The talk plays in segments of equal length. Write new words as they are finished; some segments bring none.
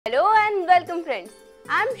Welcome friends.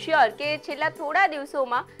 I am sure કે છેલ્લા થોડા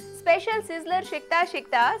દિવસોમાં સ્પેશિયલ સિઝલર શીખતા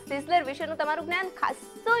શીખતા સિઝલર વિશેનું તમારું જ્ઞાન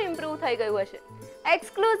ખાસ્સું ઇમ્પ્રૂવ થઈ ગયું હશે.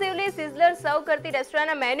 એક્સક્લુઝિવલી સિઝલર સર્વ કરતી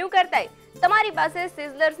રેસ્ટોરન્ટના મેન્યુ કરતાંય તમારી પાસે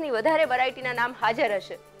સિઝલર્સની વધારે વેરાયટીના નામ હાજર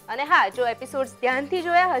હશે. અને હા, જો એપિસોડ્સ ધ્યાનથી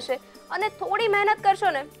જોયા હશે અને થોડી મહેનત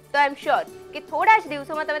કરશો ને તો આઈ એમ શ્યોર કે થોડા જ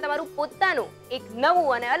દિવસોમાં તમે તમારું પોતાનું એક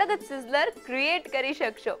નવું અને અલગ જ સિઝલર ક્રિએટ કરી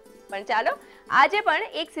શકશો. પણ ચાલો, આજે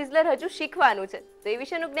પણ એક સિઝલર હજુ શીખવાનું છે, તો એ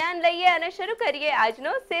વિશેનું જ્ઞાન લઈએ અને શરૂ કરીએ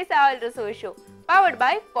આજનો સેજાલ રસોઈ show, powered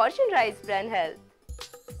by Fortune rice brand health.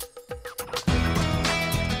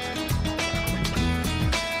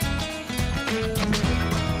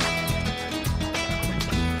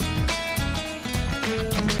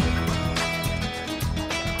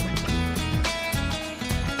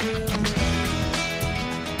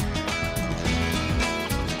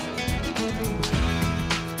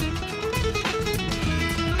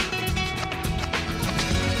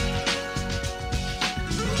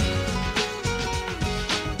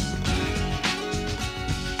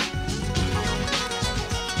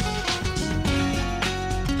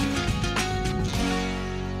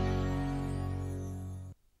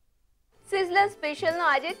 Sizzler સ્પેશિયલનો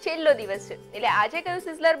આજે છેલ્લો દિવસ છે, એટલે આજે કયું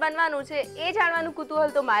સિઝલર બનવાનું છે એ જાણવાનું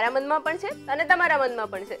કુતૂહલ તો મારા મનમાં પણ છે અને તમારા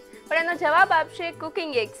મનમાં પણ છે. પણ એનો જવાબ આપશે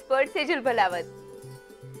cooking expert Sejal ભલાવત.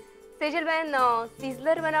 Sejalben,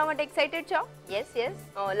 sizzler બનાવવા માટે એક્સાઇટેડ છો? યસ યસ,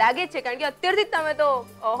 લાગે છે, કારણ કે અત્યારથી જ તમે તો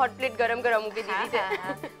હોટ પ્લેટ ગરમ ગરમ મૂકી દીધી છે.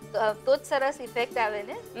 તો જ સરસ ઇફેક્ટ આવે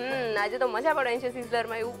ને. આજે તો મજા પડે છે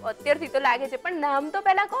સિઝલરમાં, એવું અત્યારથી તો લાગે છે. પણ નામ તો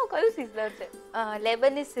પહેલા કહો, કયું સિઝલર છે?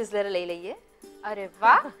 લેબનીઝ સિઝલર લઈ લઈએ. અરે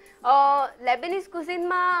વાહ! લેબનીઝ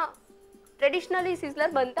કુઝિનમાં ટ્રેડિશનલી સિઝલર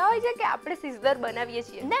બનતા હોય છે કે આપણે સિઝલર બનાવીએ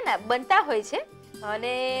છીએ? ના ના, બનતા હોય છે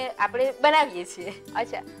અને આપણે બનાવીએ છીએ.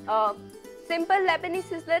 અચ્છા, સિમ્પલ લેબનીઝ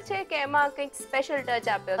સિઝલર છે કે એમાં કંઈક સ્પેશિયલ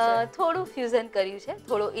ટચ આપ્યો છે? થોડું ફ્યુઝન કર્યું છે,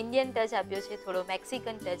 થોડો ઇન્ડિયન ટચ આપ્યો છે, થોડો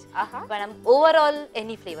મેક્સિકન ટચ. પણ આમ ઓવરઓલ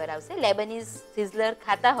એની ફ્લેવર આવશે, લેબનીઝ સિઝલર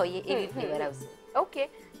ખાતા હોઈએ એવી ફ્લેવર આવશે. ઓકે,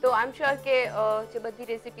 તો આઈ એમ શ્યોર કે જે બધી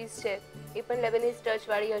રેસિપીઝ છે એ પણ લેબનીઝ ટચ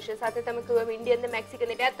વાળી હશે. સાથે તમે કહ્યું એમ ઇન્ડિયન ને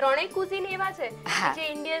મેક્સિકન, એટલે આ ત્રણેય કુઝિન એવા છે જે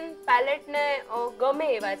ઇન્ડિયન પેલેટ ને ગમે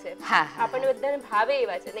એવા છે, આપણને બધાને ભાવે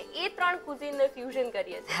એવા છે, ને એ ત્રણ કુઝિન ને ફ્યુઝન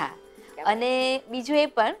કરીએ છીએ. અને બીજું એ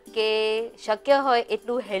પણ કે શક્ય હોય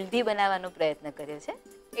એટલું હેલ્ધી બનાવવાનો પ્રયત્ન કર્યો છે.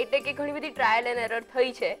 એટલે કે ઘણી બધી ટ્રાયલ એન્ડ એરર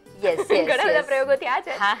થઈ છે. યસ, ઘણા બધા પ્રયોગો થયા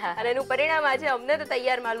છે અને એનું પરિણામ આજે અમને તો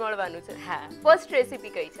તૈયાર માલ મળવાનું છે. ફર્સ્ટ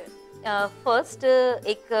રેસિપી કઈ છે? ફર્સ્ટ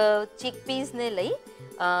એક ચીકપીઝ ને લઈ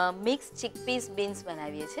મિક્સ ચીકપીઝ બીન્સ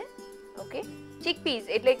બનાવીએ છીએ. ઓકે, ચીકપીઝ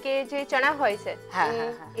એટલે કે જે ચણા હોય છે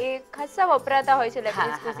એ ખાસા વપરાતા હોય છે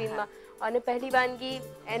લેબનીઝ કુઝિનમાં, અને પહેલી વાનગી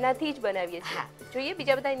એનાથી જ બનાવીએ છીએ. જોઈએ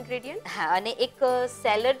બીજા બધા ઇન્ગ્રેડિયન્ટ. હા, અને એક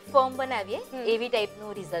સેલડ ફોર્મ બનાવીએ એવી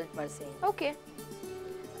ટાઈપનું રિઝલ્ટ મળશે. ઓકે,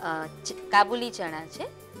 કાબુલી ચણા છે,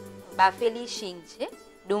 બાફેલી શીંગ છે,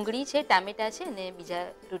 ડુંગળી છે, ટામેટા છે અને બીજા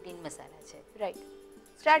રૂટીન મસાલા છે. રાઈટ,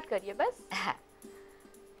 સ્ટાર્ટ કરીએ બસ. હા,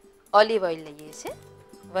 ઓલિવ ઓઇલ લઈએ છીએ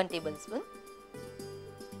 1 ટેબલ સ્પૂન.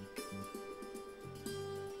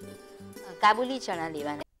 કાબુલી ચણા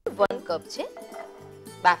લેવાના 1 કપ છે,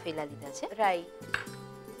 બાફેલા લીધા છે. રાઈટ,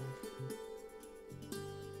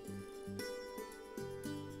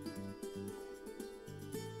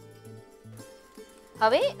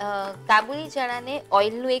 હવે કાબુલી ચણાને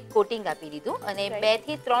ઓઇલનું એક કોટિંગ આપી દીધું અને 2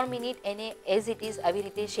 થી 3 મિનિટ એને એઝ ઇટ ઇઝ આવી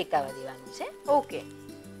રીતે શેકાવા દેવાનું છે. ઓકે,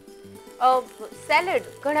 સેલેડ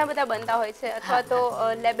ઘણા બધા બનતા હોય છે, અથવા તો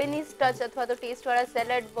લેબનીઝ ટચ અથવા તો ટેસ્ટ વાળા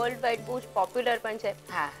સેલેડ વર્લ્ડ વાઇડ બહુ જ પોપ્યુલર પણ છે.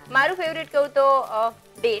 મારું ફેવરેટ કહું તો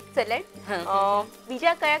ડેટ સેલેડ.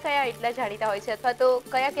 બીજા કયા કયા એટલા જાણીતા હોય છે, અથવા તો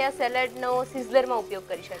કયા કયા સેલેડનો સિઝલરમાં ઉપયોગ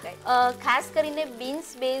કરી શકાય? ખાસ કરીને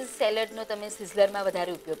બીન્સ બેઝ સેલેડનો તમે સિઝલરમાં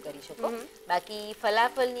વધારે ઉપયોગ કરી શકો. બાકી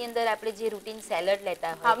ફલાફલની અંદર આપણે જે રૂટીન સેલેડ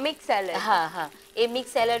લેતા હોય, મિક્સ સેલેડ, હા, એ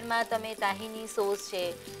મિક્સ સેલેડમાં તમે તાહીની સોસ છે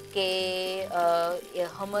કે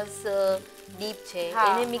હમસ ડીપ છે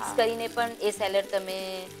એને મિક્સ કરીને પણ એ સેલેડ તમે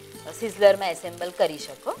સિઝલરમાં એસેમ્બલ કરી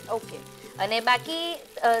શકો. ઓકે, અને બાકી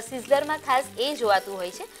સિઝલરમાં ખાસ એ જોવાતું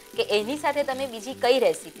હોય છે કે એની સાથે તમે બીજી કઈ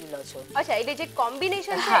રેસીપી લો છો. અચ્છા, એટલે જે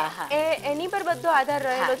કોમ્બિનેશન છે એની પર બધો આધાર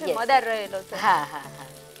રહેલો છે, મદાર રહેલો છે. હા હા હા.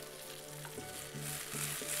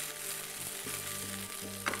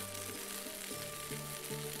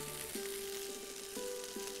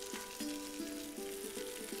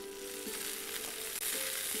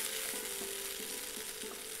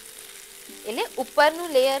 એટલે ઉપરનું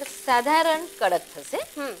લેયર સાધારણ કડક થશે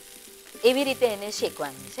એવી રીતે એને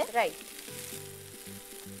શેકવાનું છે. રાઈટ,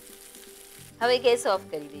 હવે ગેસ ઓફ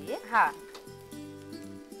કરી દઈએ. હા,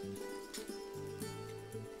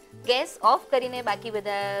 ગેસ ઓફ કરીને બાકી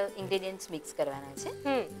બધા ઇન્ગ્રેડિયન્ટ્સ મિક્સ કરવાના છે.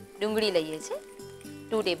 ડુંગળી લઈએ છીએ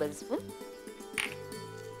 2 ટેબલસ્પૂન,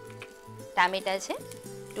 ટામેટા છે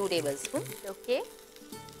 2 ટેબલસ્પૂન. ઓકે.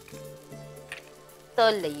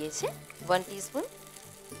 તલ લઈએ છે 1 ટીસ્પૂન.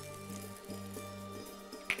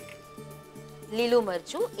 લીલું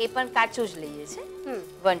મરચું એ પણ કાચું જ લઈએ છે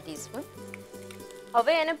 1 ટીસ્પૂન.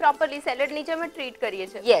 હવે એને પ્રોપરલી સેલેડ ની જેમ ટ્રીટ કરીએ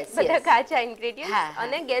છીએ. Yes, બધા yes. કાચા ઇન્ગ્રેડિયન્ટ્સ હા, હા.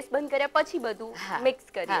 અને ગેસ બંધ કર્યા પછી બધું મિક્સ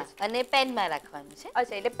કરીએ હા, છીએ. અને પેનમાં રાખવાનું છે.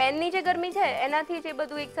 અચ્છા, એટલે પેન ની જે ગરમી છે એનાથી જ એ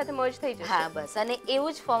બધું એકસાથે મર્જ થઈ જશે. હા, બસ. અને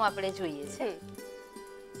એવું જ ફોર્મ આપણે જોઈએ છે.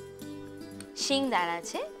 શીંગ દાણા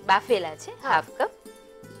છે બાફેલા છે હાફ કપ.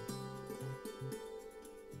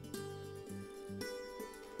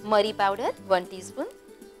 મરી પાવડર 1 ટીસ્પૂન.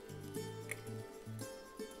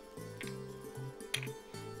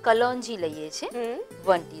 કલોંજી લઈએ છે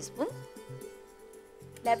 1 ટીસ્પૂન.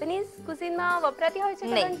 લેબનીઝ કુઝીનમાં વપરાતી હોય છે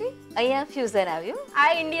નહીં, કલોંજી? અહીંયા ફ્યુઝન આવ્યું.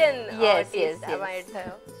 આ Indian Yes, test yes, yes. આમાં એડ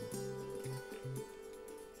થયો.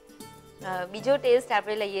 બીજો ટેસ્ટ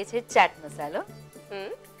આપણે લઈએ છે ચાટ મસાલો.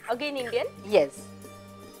 Again Indian. યસ.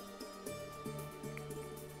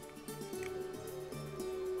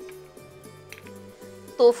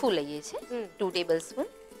 તોફુ લઈએ છે 2 ટેબલસ્પૂન.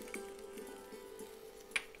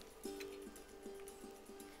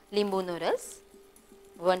 લીંબુનો રસ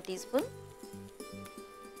 1 ટીસ્પૂન.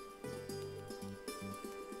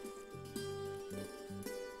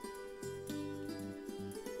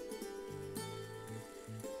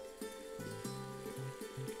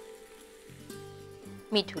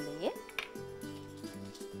 મીઠું લઈએ.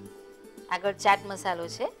 આગળ ચાટ મસાલો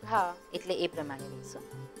છે હા, એટલે એ પ્રમાણે લઈશું.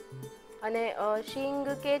 અને શીંગ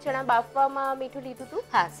કે ચણા બાફવામાં મીઠું લીધું હતું?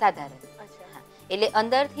 હા, સાધારણ. અચ્છા, હા, એટલે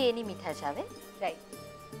અંદરથી એની મીઠાશ આવે. રાઈટ.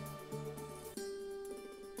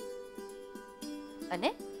 અને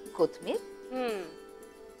કોથમીર.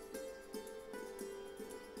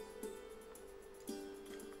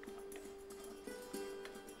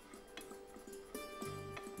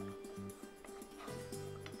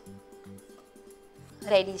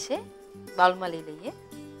 રેડી છે, બાઉલમાં લઈ લઈએ.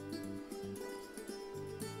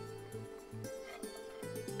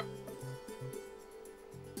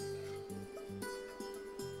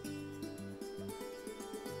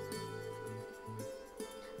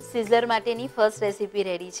 સિઝલર માટેની ફર્સ્ટ રેસીપી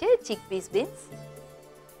રેડી છે, chickpeas beans.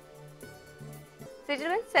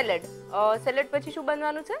 Sizzler salad. Salad પછી શું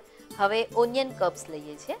બનવાનું છે? હવે ઓનિયન કપ્સ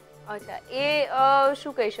લઈએ છીએ. અચ્છા, એ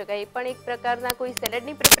શું કહી શકાય? પણ એક પ્રકારના કોઈ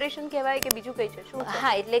સેલેડની પ્રિપરેશન કહેવાય કે બીજું કઈ છે? શું છે?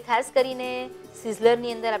 હા, એટલે ખાસ કરીને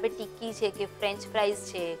સિઝલરની અંદર આપણે ટિક્કી છે કે ફ્રેન્ચ ફ્રાઈઝ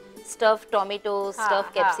છે, stuff tomato,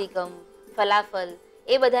 stuff capsicum, falafel,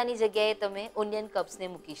 એ બધાની જગ્યાએ તમે ઓનિયન કપ્સને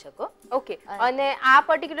મૂકી શકો. ઓકે. અને આ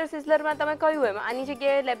પર્ટિક્યુલર સિઝલરમાં તમે કહ્યું એમ આની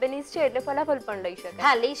જગ્યાએ લેબનીઝ છે એટલે ફલાફલ પણ લઈ શકાય.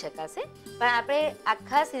 હા, લઈ શકાશે. પણ આપણે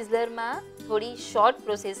આખા સિઝલરમાં થોડી શોર્ટ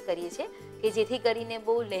પ્રોસેસ કરીએ છીએ કે જેથી કરીને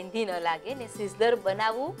બહુ લેન્ધી ન લાગે ને સિઝલર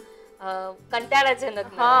બનાવવું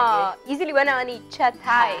કંટાળાજનક ન લાગે. ઈઝીલી બનાવવાની ઈચ્છા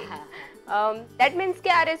થાય. ધેટ મીન્સ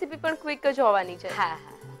કે આ રેસીપી પણ ક્વિક જ હોવાની છે. હા,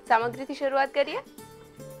 હા. સામગ્રીથી શરૂઆત કરીએ.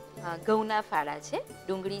 ઘઉંના ફાળા છે,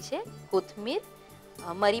 ડુંગળી છે, કોથમીર,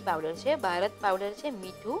 મરી પાવડર છે, ભારત પાવડર છે,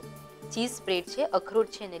 મીઠું, ચીઝ સ્પ્રેડ છે, અખરોટ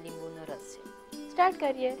છે અને લીંબુનો રસ છે. સ્ટાર્ટ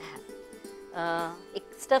કરીએ. એક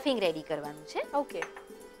સ્ટફિંગ રેડી કરવાનું છે. ઓકે.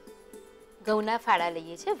 ઘઉંના ફાળા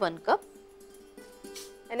લઈએ છે 1 કપ.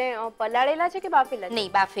 અને પલાળેલા છે કે બાફેલા છે?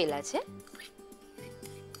 નહીં, બાફેલા છે.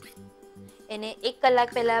 એને 1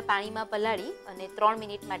 કલાક પહેલા પાણીમાં પલાળી અને 3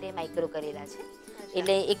 મિનિટ માટે માઇક્રો કરેલા છે,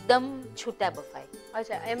 એટલે એકદમ છૂટા બફાય.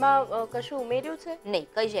 અચ્છા, એમાં કશું ઉમેર્યું છે? નહીં,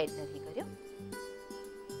 કઈ જ એડ નથી કર્યું.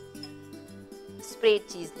 સ્પ્રેડ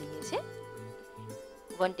ચીઝ લઈએ છે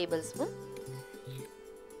 1 ટેબલસ્પૂન.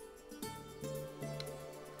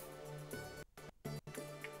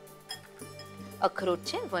 અખરોટ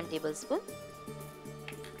છે 1 ટેબલસ્પૂન.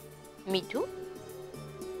 મીઠું,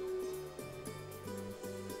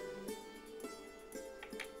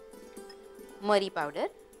 મરી પાવડર,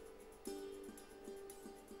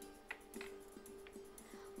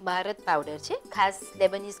 ભારત પાવડર છે, ખાસ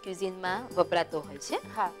લેબનીઝ ક્યુઝિનમાં વપરાતો હોય છે.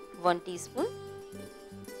 હા, 1 ટીસ્પૂન.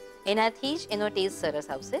 એનાથી જ એનો ટેસ્ટ સરસ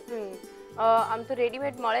આવશે. આમ તો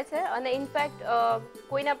રેડીમેડ મળે છે અને ઇનફેક્ટ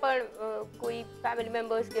કોઈના પણ કોઈ ફેમિલી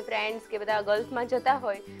મેમ્બર્સ કે ફ્રેન્ડ્સ કે બધા ગલ્ફમાં જતા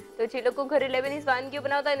હોય તો જે લોકો ઘરે લેબનીઝ વાનગીઓ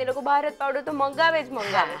બનાવતા હોય ને એ લોકો ભારત પાવડર તો મંગાવે જ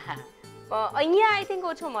મંગાવે. અહીંયા આઈ થિંક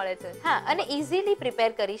ઓછો મળે છે. હા, અને ઇઝીલી પ્રિપેર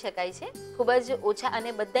કરી શકાય છે. ખૂબ જ ઓછા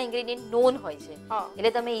અને બધા ઇન્ગ્રેડિયન્ટ નોન હોય છે,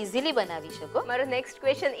 એટલે તમે ઇઝીલી બનાવી શકો. મારો નેક્સ્ટ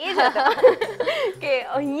ક્વેશ્ચન એ જ હતો કે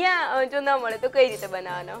અહીંયા જો ન મળે તો કઈ રીતે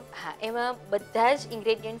બનાવવાનો? હા, એમાં બધા જ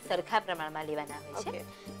ઇન્ગ્રેડિયન્ટ સરખા પ્રમાણમાં લેવાના હોય છે,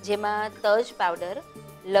 જેમાં તજ પાવડર,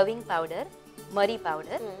 લવિંગ પાવડર, મરી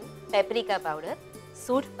પાવડર, પેપ્રિકા પાવડર,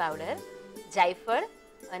 સૂંઠ પાવડર, જાયફળ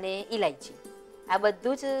અને ઇલાયચી, આ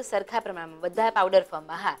બધું જ સરખા પ્રમાણમાં બધા પાવડર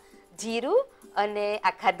ફોર્મમાં. હા, જીરું અને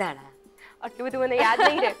આખા ધાણા. આટલું બધું મને યાદ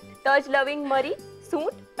નહીં રહે. ટચ લવિંગ મરી,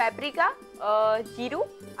 સૂંઠ, પેપ્રિકા, જીરું,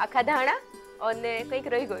 આખા ધાણા અને કંઈક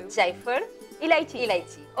રહી ગયું, જાયફળ,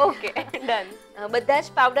 ઇલાયચી. Okay, done. બધા જ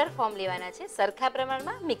પાવડર ફોર્મ લેવાના છે, સરખા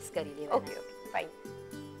પ્રમાણમાં મિક્સ કરી લેવાના. Okay, fine.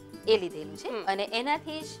 એ લીધેલું છે અને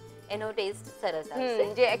એનાથી જ એનો ટેસ્ટ સરસ આવશે.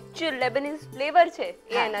 જે એક્ચ્યુઅલ લેબનીઝ ફ્લેવર છે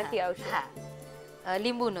એ એનાથી આવશે. હા.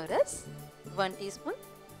 લીંબુનો રસ 1 ટીસ્પૂન,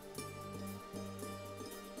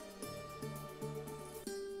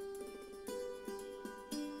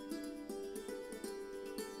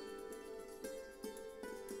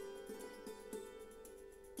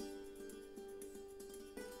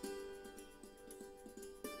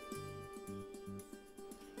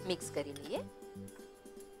 મિક્સ કરી લઈએ.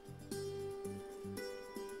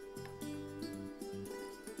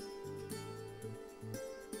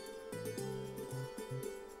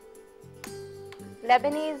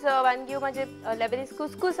 લેબનીઝ વાનગીઓમાં જે લેબનીઝ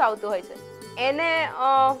કુસકુસ આવતું હોય છે એને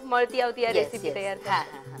મળતી આવતી આ રેસીપી તૈયાર છે. હા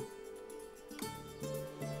હા હા.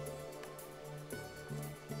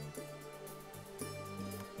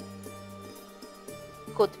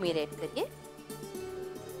 કોથમીર એડ કરીએ.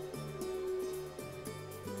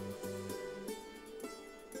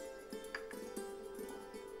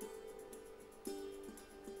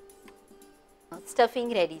 સ્ટફિંગ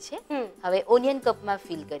રેડી છે. હવે ઓનિયન કપમાં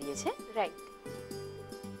ફિલ કરીએ છીએ. રાઈટ.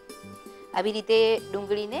 આવી રીતે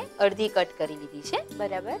ડુંગળીને અડધી કટ કરી લીધી છે.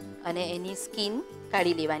 બરાબર. અને એની સ્કિન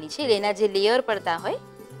કાઢી લેવાની છે. એના જે લેયર પડતા હોય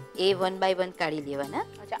એ 1 બાય 1 કાઢી લેવાના.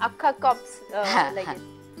 અચ્છા, આખા કપ્સ લઈએ.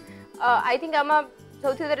 આઈ થિંક આમાં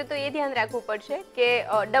સૌથી વધારે તો એ ધ્યાન રાખવું પડશે કે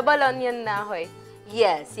ડબલ ઓનિયન ના હોય.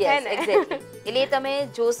 Yes exactly. એટલે તમે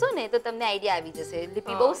જોશો ને તો તમને આઈડિયા આવી જશે.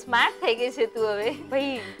 લિપી બહુ સ્માર્ટ થઈ ગઈ છે તું હવે.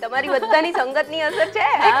 ભાઈ તમારી બધાની સંગતની અસર છે.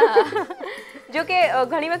 જો કે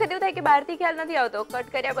ઘણી વખત એવું થાય કે બહારથી ખ્યાલ નથી આવતો, કટ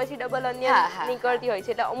કર્યા પછી ડબલ ઓનિયન નીકળતી હોય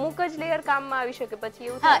છે એટલે અમુક જ લેયર કામમાં આવી શકે. પછી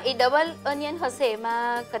એવું હા, એ ડબલ ઓનિયન હશે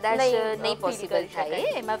એમાં કદાચ નહીં પોસિબલ થાય,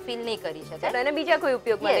 એમાં ફીલ નહીં કરી શકાય અને બીજા કોઈ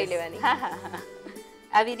ઉપયોગમાં લઈ લેવાની.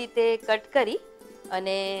 આવી રીતે કટ કરી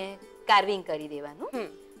અને કાર્વિંગ કરી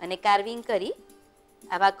દેવાનું. અને કાર્વિંગ કરી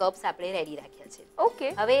આવા કપ્સ આપણે રેડી રાખ્યા છે. ઓકે.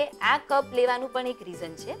 હવે આ કપ લેવાનું પણ એક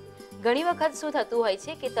રીઝન છે. ઘણી વખત શું થતું હોય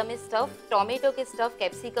છે કે તમે સ્ટફ ટોમેટો કે સ્ટફ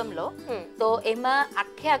કેપ્સિકમ લો તો એમાં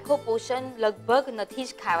આખો પોર્શન લગભગ નથી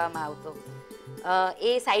જ ખાવામાં આવતો.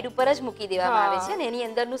 એ સાઈડ ઉપર જ મૂકી દેવામાં આવે છે ને એની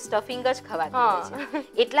અંદરનું સ્ટફિંગ જ ખવાતું હોય છે.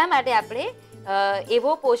 એટલા માટે આપણે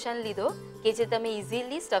એવો પોર્શન લીધો કે જે તમે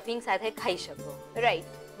ઇઝીલી સ્ટફિંગ સાથે ખાઈ શકો. રાઈટ.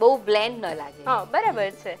 બહુ બ્લેન્ડ ન લાગે. હા, બરાબર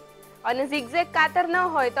છે. અને ઝિગઝેગ કાતર ન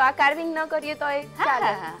હોય તો આ કાર્વિંગ ન કરીએ તો એ ચાલે.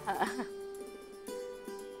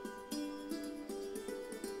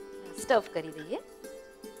 સ્ટફ કરી દઈએ.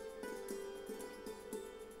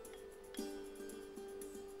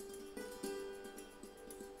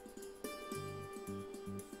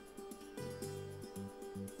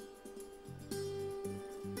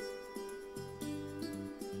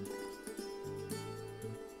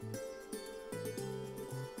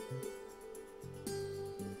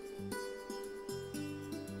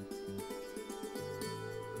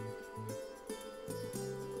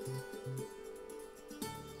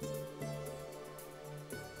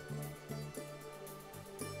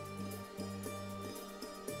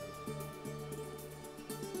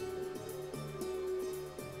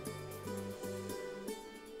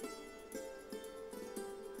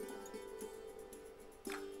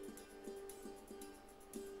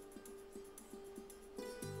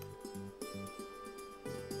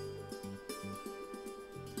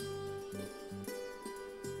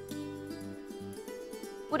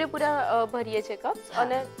 પૂરેપૂરા ભરીએ છીએ કપ્સ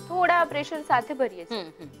અને થોડા પ્રેશર સાથે ભરીએ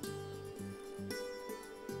છીએ.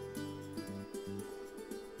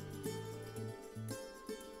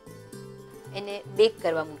 એને બેક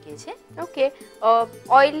કરવા મૂકીએ છીએ. ઓકે.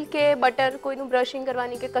 ઓઇલ કે બટર કોઈનું બ્રશિંગ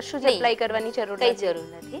કરવાની કે કશું જ એપ્લાય કરવાની જરૂર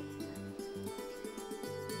નથી.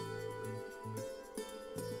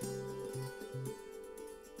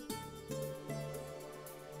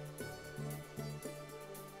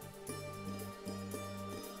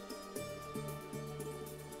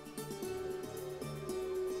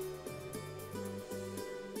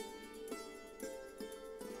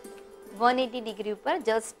 ડિગ્રી ઉપર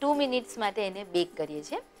જસ્ટ 2 મિનિટ્સ માટે એને બેક કરીએ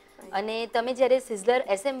છીએ. અને તમે જ્યારે સિઝલર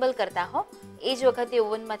એસેમ્બલ કરતા હો એ જ વખતે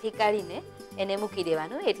ઓવનમાંથી કાઢીને એને મૂકી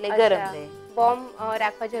દેવાનું એટલે ગરમ રહે. બોમ્બ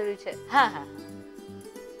રાખવા જરૂરી છે. હા.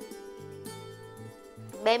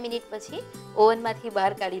 2 મિનિટ પછી ઓવનમાંથી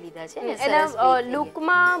બહાર કાઢી લીધા છે ને એના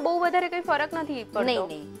લુકમાં બહુ વધારે કોઈ ફરક નથી પડતો.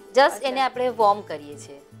 નહીં, જસ્ટ એને આપણે વોર્મ કરીએ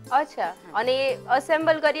છીએ. અચ્છા. અને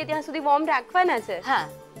એસેમ્બલ કરીએ ત્યાં સુધી વોર્મ રાખવાના છે. હા,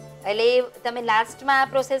 એટલે તમે લાસ્ટમાં આ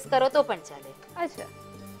પ્રોસેસ કરો તો પણ ચાલે. અચ્છા.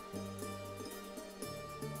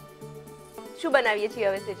 શું બનાવીએ છીએ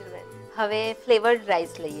હવે સેજલબેન? હવે ફ્લેવર્ડ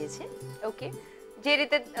રાઈસ લઈએ છીએ. ઓકે, જે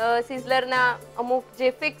રીતે સિઝલરના અમુક જે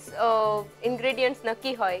ફિક્સ ઇન્ગ્રેડિયન્ટ્સ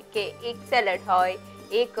નક્કી હોય કે એક સેલેડ હોય,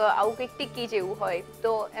 એક આવું કંઈક ટિક્કી જેવું હોય,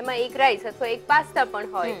 તો એમાં એક રાઈસ અથવા એક પાસ્તા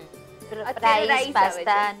પણ હોય. અત્યારે રાઈસ, rice આવે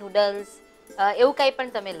પાસ્તા, છે. નૂડલ્સ એવું કંઈ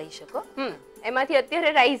પણ તમે લઈ શકો. એમાંથી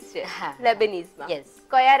અત્યારે રાઈસ છે હા. લેબનીઝમાં. Yes.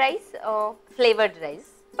 કયા રાઈસ? Flavoured rice.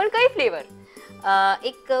 પણ કઈ ફ્લેવર?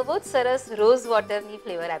 એક બહુ જ સરસ રોઝ વોટરની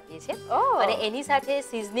ફ્લેવર આપીએ છીએ અને એની સાથે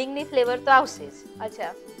સિઝનિંગની ફ્લેવર તો આવશે જ.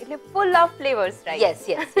 અચ્છા, એટલે full of flavours rice. Yes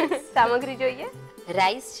yes. સામગ્રી જોઈએ.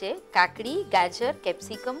 રાઈસ છે, કાકડી, ગાજર,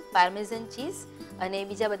 કેપ્સિકમ, પાર્મેઝન ચીઝ અને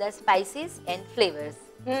બીજા બધા સ્પાઇસીસ એન્ડ ફ્લેવર્સ.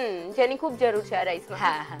 જેની ખૂબ જરૂર છે આ રાઈસમાં.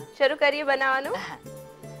 હા હા. શરૂ કરીએ બનાવવાનું.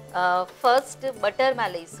 ફર્સ્ટ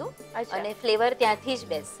બટરમાં લઈશું અચ્છા. અને ફ્લેવર ત્યાંથી જ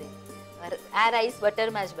બેસશે. આ રાઈસ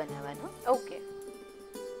બટરમાં જ બનાવવાનો. ઓકે.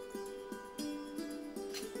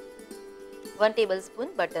 1 ટેબલસ્પૂન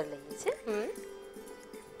બટર લઈએ છીએ.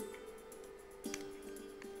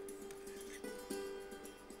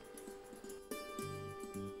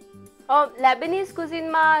 લેબનીઝ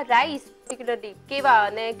કુઝિનમાં રાઈસ પર્ટિક્યુલરલી કેવા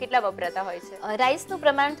અને કેટલા વપરાતા હોય છે? રાઈસનું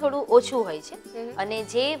પ્રમાણ થોડું ઓછું હોય છે અને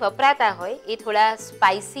જે વપરાતા હોય એ થોડા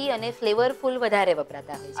સ્પાઇસી અને ફ્લેવરફુલ વધારે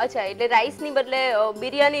વપરાતા હોય છે. અચ્છા, એટલે રાઈસની બદલે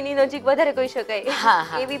બિરયાનીની નજીક વધારે કહી શકાય. હા,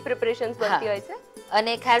 હા. એવી પ્રિપરેશન્સ બનતી હોય છે.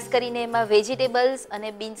 અને ખાસ કરીને એમાં વેજીટેબલ્સ અને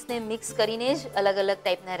બીન્સને મિક્સ કરીને જ અલગ અલગ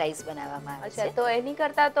ટાઈપના રાઈસ બનાવવામાં આવે છે. અચ્છા, તો એની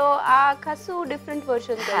કરતા તો આ ખાસું ડિફરન્ટ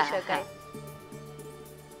વર્ઝન કહી હા, શકાય.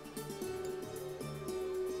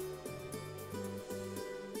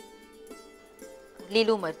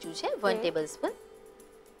 લીલું મરચું છે 1 ટેબલસ્પૂન.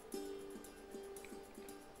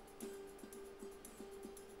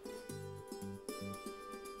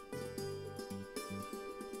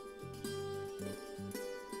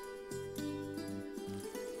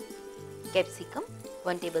 Capsicum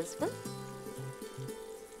 1 tablespoon.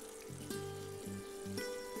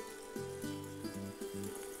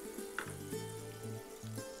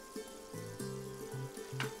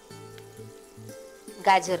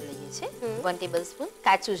 ગાજર લઈએ છે 1 ટેબલસ્પૂન.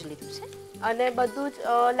 કાચું જ લીધું છે અને બધું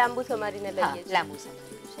જ લાંબુ સમારીને લઈએ છીએ. લાંબુ સમારેલું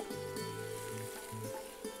છે.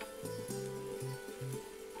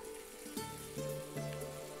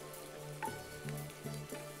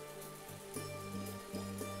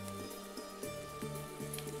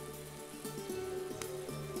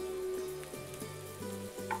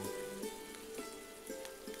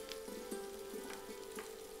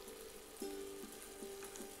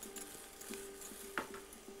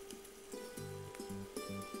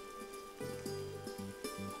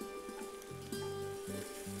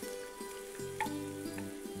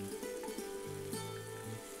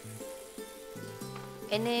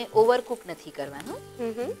 એને ઓવરકુક નથી કરવાનું.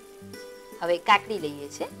 હવે કાકડી લઈએ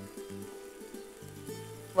છે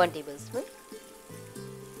 1 ટેબલસ્પૂન.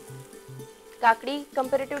 કાકડી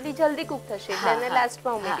કમ્પેરેટિવલી જલ્દી કુક થશે એટલે એને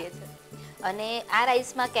લાસ્ટમાં ઉમેરીએ છીએ. અને આ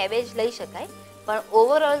રાઈસમાં કેબેજ લઈ શકાય પણ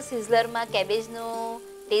ઓવરઓલ સિઝલરમાં કેબેજનો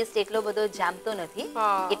ટેસ્ટ એટલો બધો જામતો નથી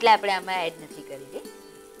એટલે આપણે આમાં એડ નથી કરી.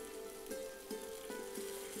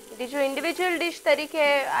 જો ઇન્ડિવિડ્યુઅલ ડિશ તરીકે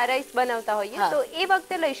આ રાઈસ બનાવતા હોઈએ તો એ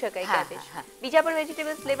વખતે લઈ શકાય કેબેજ. બીજા પણ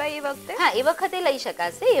વેજીટેબલ્સ લેવાય એ વખતે? હા, એ વખતે લઈ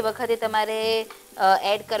શકાશે. એ વખતે તમારે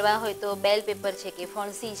એડ કરવા હોય તો બેલ પેપર છે કે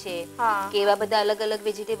ફણસી છે કે એવા બધા અલગ અલગ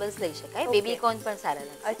વેજીટેબલ્સ લઈ શકાય. બેબી કોર્ન પણ સારા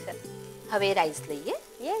લાગશે. અચ્છા, હવે રાઈસ લઈએ.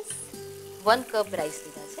 યસ, 1 કપ રાઈસ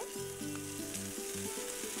લીધા છે.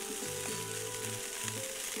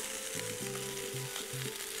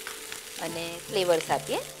 અને ફ્લેવર્સ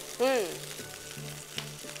આપીએ.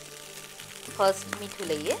 ફર્સ્ટ મીઠું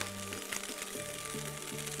લઈએ.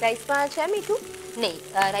 રાઈસમાં છે મીઠું? નહીં,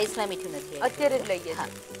 રાઈસમાં મીઠું નથી. અત્યારે જ લઈએ. હા.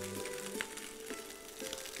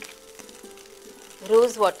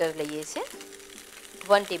 રોઝ વોટર લઈએ છે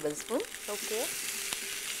 1 ટેબલસ્પૂન. ઓકે.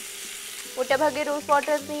 મોટા ભાગે રોઝ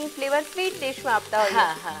વોટરની ફ્લેવર સ્વીટ ડિશમાં આપતા હોઈએ.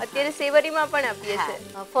 અત્યારે સેવરીમાં પણ આપીએ છીએ.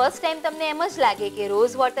 ફર્સ્ટ ટાઈમ તમને એમ જ લાગે કે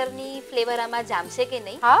રોઝ વોટરની ફ્લેવર આમાં જામશે કે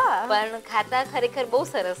નહીં, પણ ખાતા ખરેખર બહુ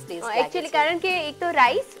સરસ ટેસ્ટ લાગે છે. એક્ચ્યુઅલી કારણ કે એક તો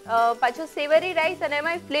રાઈસ, પાછો સેવરી રાઈસ અને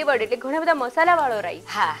એમાં ફ્લેવર્ડ એટલે ઘણા બધા મસાલાવાળો રાઈસ.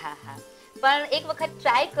 હા હા હા. પણ એક વખત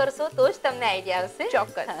ટ્રાય કરશો તો જ તમને આઈડિયા આવશે.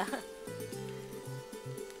 ચોક્કસ.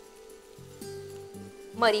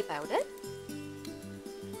 મરી પાવડર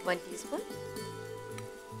 1 ટીસ્પૂન.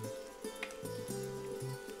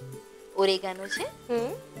 ઓરેગાનો છે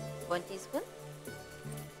 1 ટીસ્પૂન.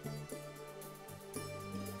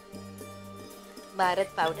 Bharat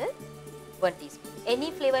powder 1 teaspoon.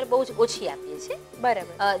 એની ફ્લેવર બહુ જ ઓછી આપીએ છીએ.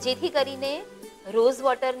 બરાબર. જેથી કરીને રોઝ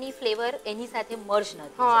વોટરની ફ્લેવર એની સાથે મર્જ ન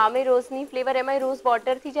થાય. હા, અમે રોઝની ફ્લેવર એમાં રોઝ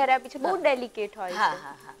વોટરથી જ્યારે આપી છે બહુ ડેલિકેટ હોય છે. હા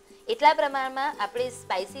હા હા. એટલા પ્રમાણમાં આપણે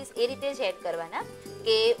સ્પાઇસીસ એ રીતે જ એડ કરવાના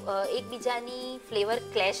કે એકબીજાની ફ્લેવર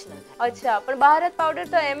ક્લેશ ન થાય. અચ્છા, પણ ભારત પાવડર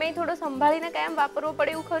તો એમેય થોડો સંભાળીને કાયમ વાપરવો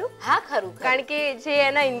પડે એવું ખરું? હા, ખરું. કારણ કે જે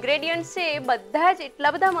એના ઇન્ગ્રેડિયન્ટ્સ છે એ બધા જ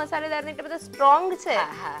એટલા બધા મસાલેદાર ને એટલા બધા સ્ટ્રોંગ છે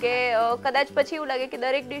કે કદાચ પછી એવું લાગે કે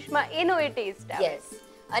દરેક ડિશમાં એનો એ ટેસ્ટ આવે. યસ.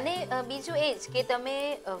 અને બીજું એ જ કે તમે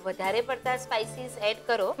વધારે પડતા સ્પાઇસીસ એડ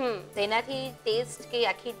કરો તો એનાથી ટેસ્ટ કે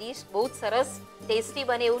આખી ડીશ બહુ જ સરસ ટેસ્ટી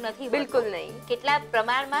બને એવું નથી હોતું. બિલકુલ નહીં. કેટલા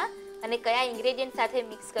પ્રમાણમાં અને કયા ઇન્ગ્રેડિયન્ટ સાથે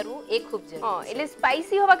મિક્સ કરવું એ ખૂબ જરૂરી છે. એટલે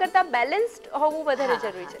સ્પાઇસી હોવા કરતા બેલેન્સ્ડ હોવું વધારે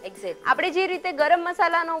જરૂરી છે. એક્ઝેક્ટલી. આપણે જે રીતે ગરમ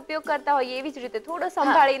મસાલાનો ઉપયોગ કરતા હોઈએ એવી જ રીતે થોડો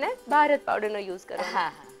સંભાળીને ભારત પાવડરનો યુઝ કરવાનો.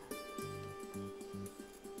 હા,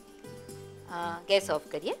 હા. ગેસ ઓફ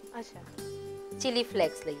કરીએ. અચ્છા. ચીલી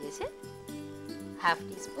ફ્લેક્સ લઈએ છે, હાફ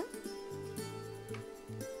ટીસ્પૂન.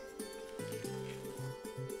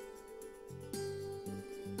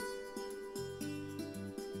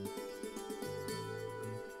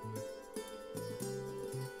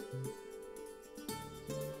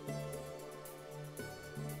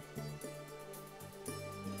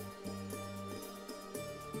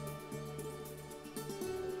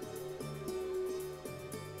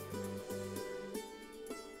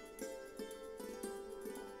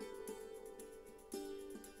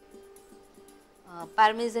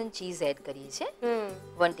 પાર્મેઝન ચીઝ એડ કરીએ છીએ,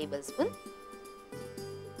 1 ટેબલસ્પૂન.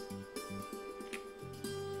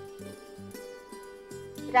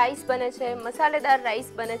 રાઈસ બને છે, મસાલેદાર રાઈસ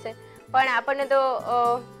બને છે, પણ આપણને તો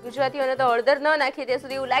ગુજરાતીઓને તો હળદર ન નાખીએ ત્યાં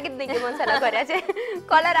સુધી એવું લાગે જ નહીં કે મસાલા ભર્યા છે.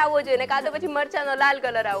 કલર આવવો જોઈએ ને કાં તો પછી મરચાંનો લાલ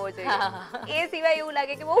કલર આવવો જોઈએ. એ સિવાય એવું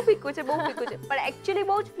લાગે કે બહુ ફીકું છે, બહુ ફીકું છે, પણ એકચ્યુઅલી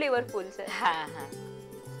બહુ જ ફ્લેવરફુલ છે. હા, હા.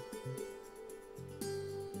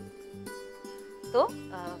 તો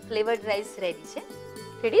ફ્લેવર્ડ રાઈસ રેડી છે.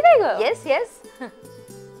 રેડી થઈ ગયો? Yes, yes.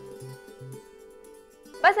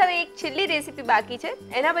 બસ હવે એક છેલ્લી રેસીપી બાકી છે,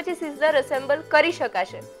 એના પછી સિઝલર એસેમ્બલ કરી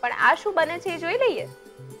શકાશે. પણ આ શું બને છે એ જોઈ લઈએ.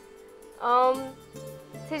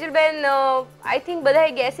 સેજલબેન, આઈ થિંક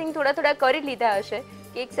બધાએ ગેસિંગ થોડા થોડા કરી લીધા હશે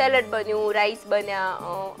કે એક સેલડ બન્યું, રાઈસ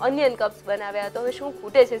બન્યા, ઓનિયન કપ્સ બનાવ્યા, તો હવે શું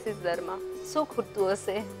ખૂટે છે સિઝલરમાં? શું ખૂટતું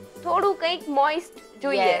હશે? થોડું કંઈક મોઇસ્ટ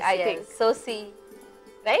જોઈએ, આઈ થિંક. સોસી,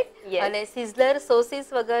 રાઈટ? Yes. અને સિઝલર સોસીસ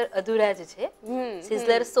વગર અધૂરા જ છે.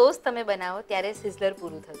 સિઝલર સોસ તમે બનાવો ત્યારે સિઝલર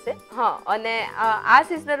પૂરું થશે. હા, અને આ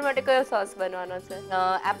સિઝલર માટે કયો સોસ બનવાનો છે?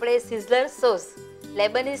 આપણે સિઝલર સોસ,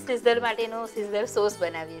 લેબનીઝ સિઝલર માટેનો સિઝલર સોસ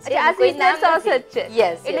બનાવીએ છીએ. આ સિઝલર સોસ જ છે?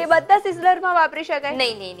 યસ. એટલે બધા સિઝલરમાં વાપરી શકાય?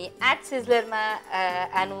 નહીં, નહીં, નહીં. આ જ સિઝલરમાં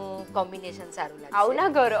આનું કોમ્બિનેશન સારું લાગશે. આવું ના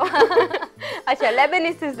કરો. અચ્છા,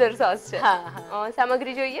 લેબનીઝ સિઝલર સોસ છે. હા, હા.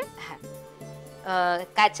 સામગ્રી જોઈએ. હા.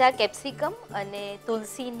 કાચા કેપ્સિકમ અને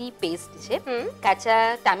તુલસીની પેસ્ટ છે, કાચા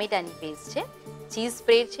ટામેટાની પેસ્ટ છે, ચીઝ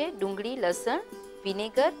સ્પ્રેડ છે, ડુંગળી, લસણ,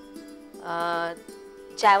 વિનેગર,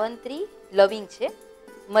 જાવંત્રી, લવિંગ છે,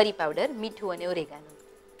 મરી પાવડર, મીઠું અને ઓરેગાનો.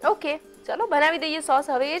 ઓકે, ચલો બનાવી દઈએ સોસ.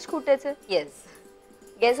 હવે એ જ ખૂટે છે. યસ.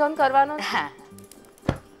 ગેસ ઓન કરવાનો. હા.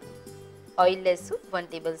 ઓઇલ લેશું, 1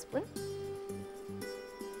 ટેબલસ્પૂન.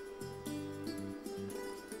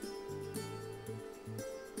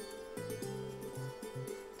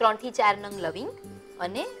 ત્રણ થી 4 નંગ લવિંગ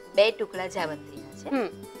અને 2 ટુકડા જાવંત્રીના છે.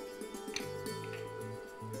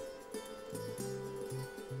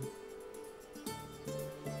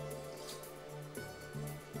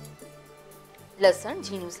 લસણ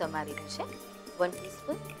ઝીણું સમારેલું છે, 1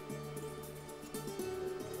 ટીસ્પૂન.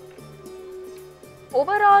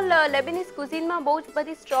 ઓવરઓલ લેબનીઝ કુઝીનમાં બહુ જ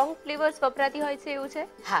બધી સ્ટ્રોંગ ફ્લેવર્સ વપરાતી હોય છે એવું છે?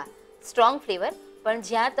 હા, સ્ટ્રોંગ ફ્લેવર. પણ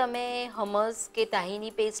જ્યાં તમે હમસ કે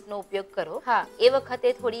તાહીની પેસ્ટનો ઉપયોગ કરો એ વખતે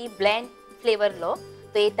થોડી બ્લેન્ડ ફ્લેવર લો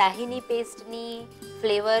તો એ તાહીની પેસ્ટની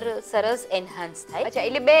ફ્લેવર સરસ એન્હાન્સ થાય. અચ્છા,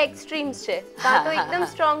 એટલે બે એક્સ્ટ્રીમ્સ છે, કાં તો એકદમ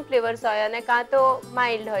સ્ટ્રોંગ ફ્લેવર્સ હોય અને કાં તો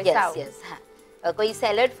માઇલ્ડ હોય. Yes, yes. હા, કોઈ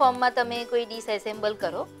સેલડ ફોર્મમાં તમે કોઈ ડીશ એસેમ્બલ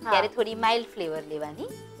કરો ત્યારે થોડી માઇલ્ડ ફ્લેવર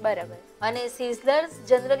લેવાની. બરાબર. અને સિઝલર્સ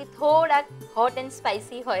જનરલી થોડા હોટ એન્ડ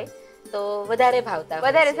સ્પાઇસી હોય તો વધારે ભાવતા હોય,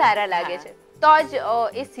 વધારે સારા લાગે છે. તો જ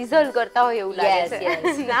એ સિઝલ કરતા હોય એવું લાગે છે.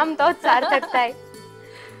 નામ તો જ સાર્થક થાય.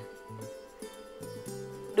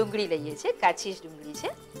 ડુંગળી લઈએ છે, કાચી જ ડુંગળી છે,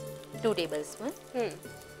 2 ટેબલસ્પૂન.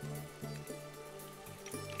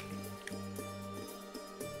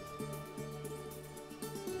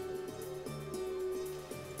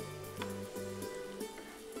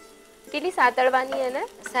 કેટલી સાતળવાની એને?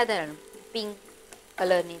 સાધારણ પિંક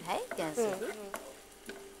કલરની થાય ત્યાં સુધી.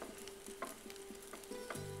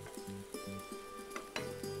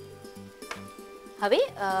 હવે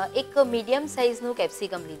એક મીડિયમ સાઇઝનું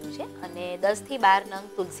કેપ્સિકમ લીધું છે અને 10 થી 12 નંગ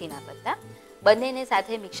તુલસીના પત્તા, બંનેને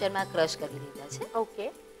સાથે મિક્સરમાં ક્રશ કરી લીધા છે. ઓકે.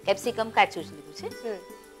 કેપ્સિકમ કાચું જ લીધું છે.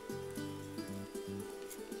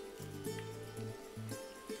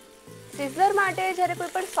 સિઝલર માટે જ્યારે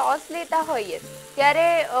કોઈ પણ સોસ લેતા હોઈએ ત્યારે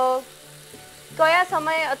કયા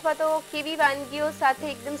સમય અથવા તો કેવી વાનગીઓ સાથે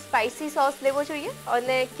એકદમ સ્પાઇસી સોસ લેવો જોઈએ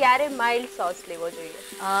અને ક્યારે માઇલ્ડ સોસ લેવો જોઈએ?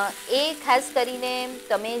 એ ખાસ કરીને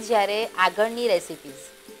તમે જ્યારે આગળની રેસિપીઝ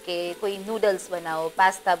કે કોઈ નૂડલ્સ બનાવો,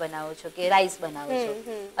 પાસ્તા બનાવો છો કે રાઈસ બનાવો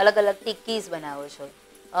છો, અલગ અલગ ટિક્કીઝ બનાવો છો,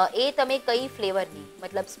 એ તમે કઈ ફ્લેવરની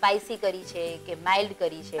મતલબ સ્પાઇસી કરી છે કે માઇલ્ડ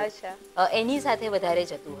કરી છે, એની સાથે વધારે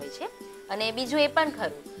જતું હોય છે. અને બીજું એ પણ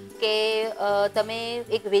ખરું કે તમે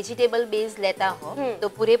એક વેજીટેબલ બેઝ લેતા હો તો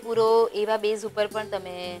પૂરેપૂરો એવા બેઝ ઉપર પણ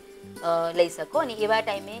તમે લઈ શકો અને એવા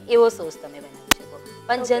ટાઈમે એવો સોસ તમે બનાવી શકો.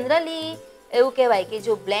 પણ જનરલી એવું કહેવાય કે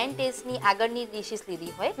જો બ્લેન્ડ ટેસ્ટની આગળની ડિશિસ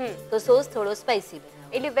લીધી હોય તો સોસ થોડો સ્પાઇસી બનાવો.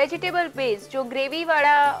 એટલે વેજીટેબલ બેઝ, જો ગ્રેવી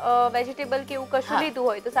વાળા વેજીટેબલ કે એવું કશું લીધું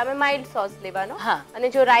હોય તો સામે માઇલ્ડ સોસ લેવાનો, અને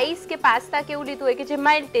જો રાઈસ કે પાસ્તા કે એવું લીધું હોય કે જે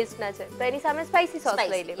માઇલ્ડ ટેસ્ટના છે તો એની સામે સ્પાઇસી સોસ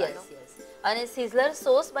લઈ લેવાનો. અને સિઝલર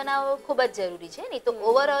સોસ બનાવવો ખૂબ જ જરૂરી છે, નહીં તો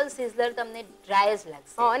ઓવરઓલ સિઝલર તમને ડ્રાય જ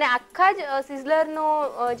લાગશે. અને આખા જ સિઝલરનો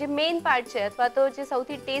જે મેઇન પાર્ટ છે અથવા તો જે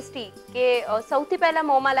સૌથી ટેસ્ટી કે સૌથી પહેલા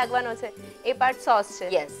મોંમાં લાગવાનો છે એ પાર્ટ સોસ છે.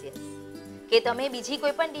 યસ યસ, કે તમે બીજી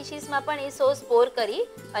કોઈ પણ ડિશિસમાં પણ એ સોસ પોર કરી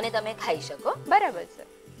અને તમે ખાઈ શકો. બરાબર છે.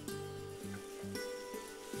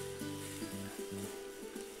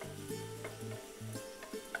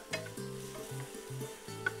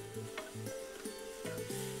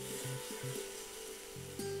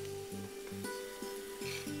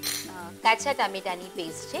 કાચા ટામેટાની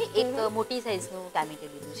પેસ્ટ છે, એક મોટી સાઈઝનું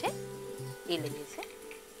ટામેટું લીધું છે, એ લઈએ છે.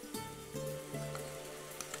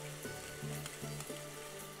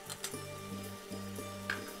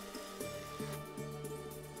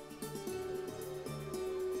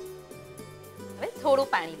 હવે થોડું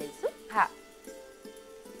પાણી લઈશું. હા.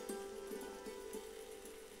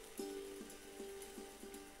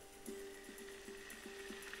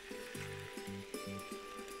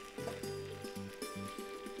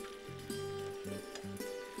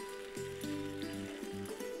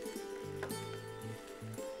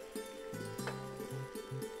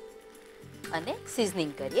 અને સિઝનિંગ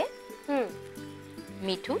કરીએ.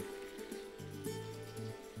 મીઠું,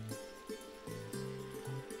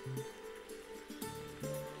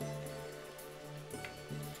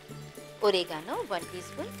 ઓરેગાનો 1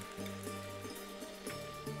 ટીસ્પૂન,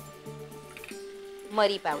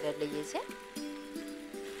 મરી પાવડર લઈએ છે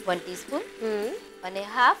 1 ટીસ્પૂન, અને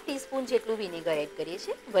હાફ ટીસ્પૂન જેટલું વિનેગર એડ કરીએ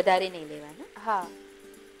છીએ, વધારે નહીં લેવાનું. હા.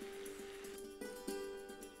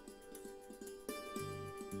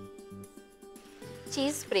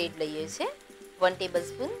 ચીઝ સ્પ્રેડ લઈએ છે 1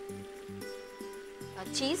 ટેબલસ્પૂન.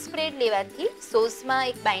 ચીઝ સ્પ્રેડ લેવાથી સોસમાં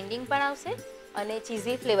એક બાઇન્ડિંગ પણ આવશે અને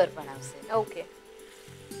ચીઝી ફ્લેવર પણ આવશે. ઓકે,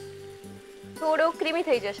 થોડો ક્રીમી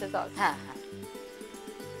થઈ જશે સોસ. હા હા.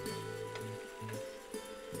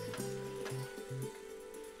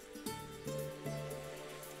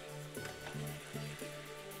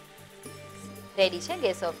 રેડી છે,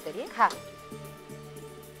 ગેસ ઓફ કરીએ. હા.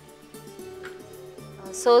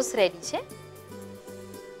 સોસ રેડી છે.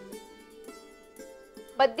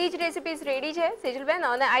 બધી જ રેસિપીઝ રેડી છે સેજલબેન,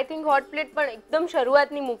 અને આઈ થિંક હોટ પ્લેટ પણ એકદમ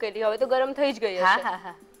શરૂઆતની મૂકેલી, હવે તો ગરમ થઈ જ ગઈ હશે. હા હા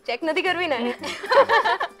હા. ચેક નથી કરવી ને?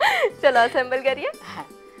 ચલો અસેમ્બલ કરીએ. હા.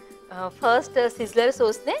 ફર્સ્ટ સિઝલર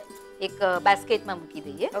સોસને એક બાસ્કેટમાં મૂકી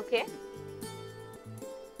દઈએ. ઓકે.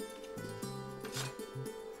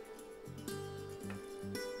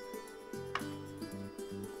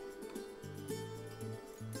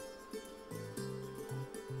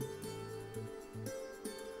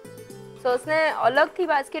 સોસને અલગથી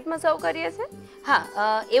બાસ્કેટમાં સર્વ કરીએ છે?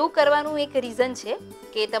 હા, એવું કરવાનું એક રીઝન છે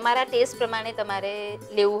કે તમારા ટેસ્ટ પ્રમાણે તમારે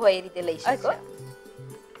લેવું હોય એ રીતે લઈ શકો.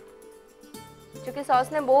 જો કે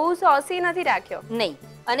સોસને બહુ સોસી નથી રાખ્યો. નહીં,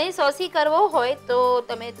 અને સોસી કરવો હોય તો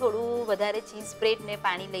તમે થોડું વધારે ચીઝ સ્પ્રેડ ને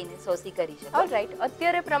પાણી લઈને સોસી કરી શકો. ઓલરાઈટ,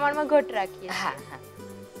 અત્યારે પ્રમાણમાં ઘટ રાખીએ. હા હા.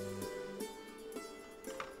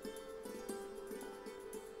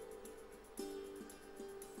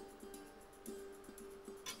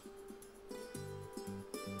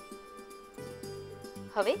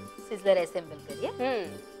 હવે સિઝલર એસેમ્બલ કરીએ.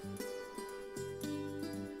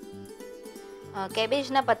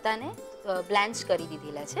 કેબેજના પત્તાને બ્લાન્ચ કરી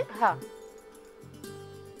દીધેલા છે. હા.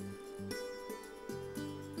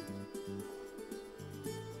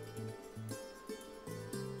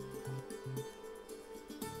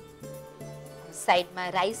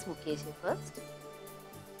 સાઈડમાં રાઈસ મૂકીએ છીએ ફર્સ્ટ.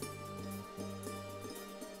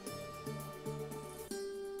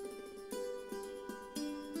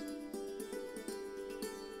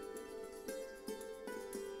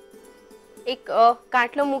 એક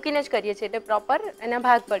કાટલો મૂકીને જ કરીએ છીએ એટલે પ્રોપર એના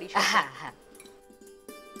ભાગ પડી શકે. હા હા.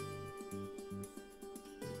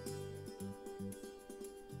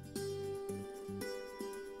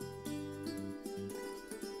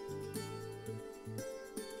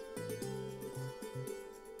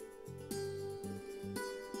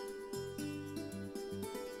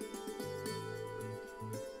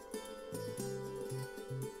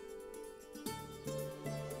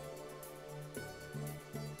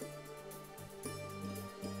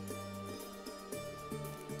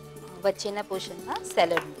 વચ્ચેના પોર્શનમાં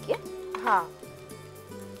સેલડ મૂકીએ. હા.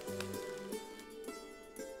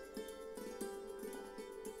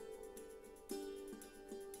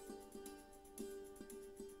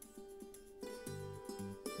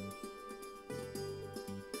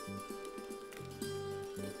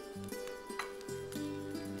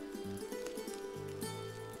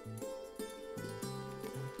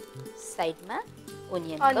 સાઈડમાં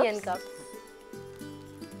ઓનિયન કપ.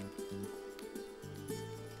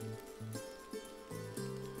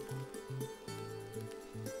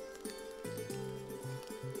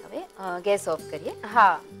 હવે ગેસ ઓફ કરીએ.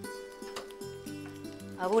 હા.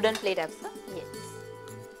 વુડન પ્લેટ આપશો. યસ.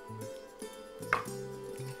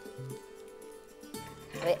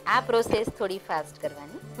 હવે આ પ્રોસેસ થોડી ફાસ્ટ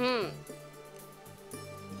કરવાની.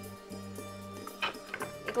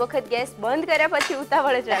 એક વખત ગેસ બંધ કર્યા પછી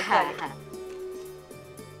ઉતાવળ જ રાખવાની. હા.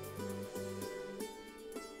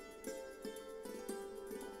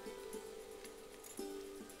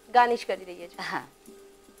 ગાર્નિશ કરી દઈએ છીએ. હા.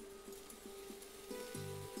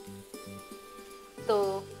 તો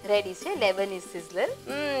રેડી છે લેબનીઝ સિઝલર.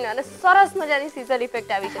 અને સરસ મજાની સિઝલ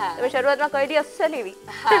ઇફેક્ટ આવી છે. તમે શરૂઆતમાં કહી દી અસલ એવી.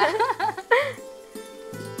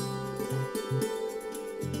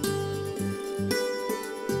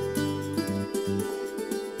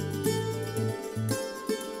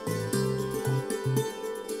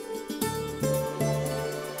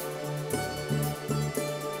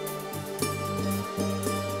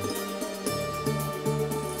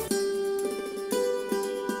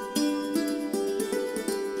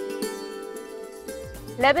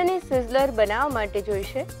 લેબનીઝ સિઝલર બનાવવા માટે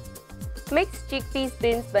જોઈશે મિક્સ ચીકપીસ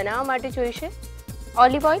બીન્સ બનાવવા માટે જોઈશે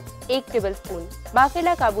ઓલિવ ઓઇલ 1 ટેબલસ્પૂન,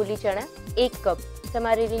 બાફેલા કાબુલી ચણા 1 કપ,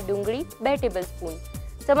 સમારેલી ડુંગળી 2 ટેબલસ્પૂન,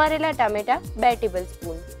 સમારેલા ટામેટા 2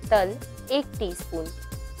 ટેબલસ્પૂન, તલ 1 ટીસ્પૂન,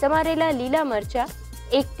 સમારેલા લીલા મરચા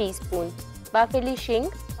 1 ટીસ્પૂન, બાફેલી શીંગ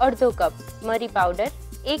અડધો કપ, મરી પાવડર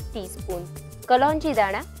 1 ટીસ્પૂન, કલોંજી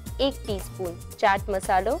દાણા 1 ટીસ્પૂન, ચાટ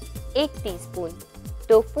મસાલો 1 ટીસ્પૂન,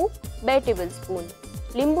 ટોફુ 2 ટેબલસ્પૂન,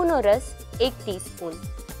 લીંબુનો રસ 1 ટીસ્પૂન,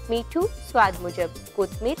 મીઠું સ્વાદ મુજબ,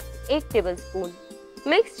 કોથમીર 1 ટેબલસ્પૂન.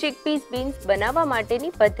 મિક્સ ચીકપીસ બીન્સ બનાવવા માટેની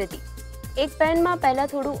પદ્ધતિ. એક પેનમાં પહેલા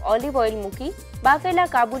થોડું ઓલિવ ઓઇલ મૂકી બાફેલા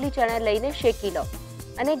કાબુલી ચણા લઈને શેકી લો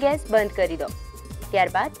અને ગેસ બંધ કરી દો.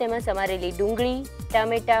 ત્યારબાદ તેમાં સમારેલી ડુંગળી,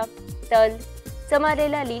 ટામેટા, તલ,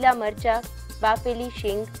 સમારેલા લીલા મરચા, બાફેલી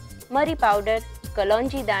શીંગ, મરી પાવડર,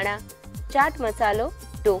 કલોંજી દાણા, ચાટ મસાલો,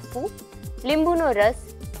 ટોફુ, લીંબુનો રસ,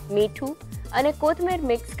 મીઠું અને કોથમીર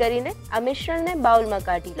મિક્સ કરીને આ મિશ્રણને બાઉલમાં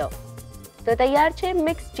કાઢી લો. તો તૈયાર છે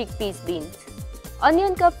mix chickpeas beans.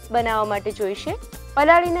 Onion cups બનાવવા માટે જોઈશે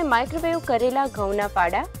પલાળીને માઇક્રોવેવ કરેલા ઘઉંના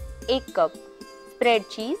પાડા 1 cup, spread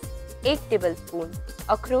cheese 1 tablespoon,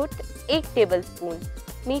 અખરોટ 1 tablespoon,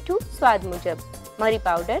 મીઠું સ્વાદ મુજબ, મરી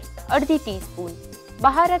પાવડર અડધી ટીસ્પૂન,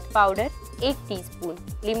 બહારત પાવડર 1 ટીસ્પૂન,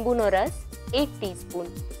 લીંબુનો રસ 1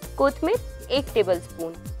 ટીસ્પૂન, કોથમીર 1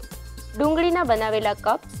 ટેબલસ્પૂન. ડુંગળીના બનાવેલા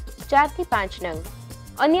કપ્સ 4 થી 5 નંગ.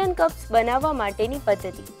 ઓનિયન કપ્સ બનાવવા માટેની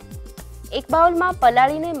પદ્ધતિ. એક બાઉલમાં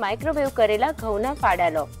પલાળીને માઇક્રોવેવ કરેલા ઘઉંના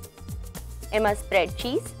પાડા લો. એમાં સ્પ્રેડ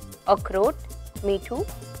ચીઝ, અખરોટ, મીઠું,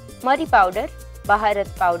 મરી પાવડર,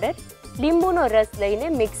 બહારત પાવડર, લીંબુનો રસ લઈને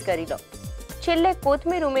મિક્સ કરી લો. છેલ્લે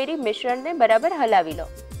કોથમીર ઉમેરી મિશ્રણને બરાબર હલાવી લો.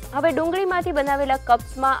 હવે ડુંગળીમાંથી બનાવેલા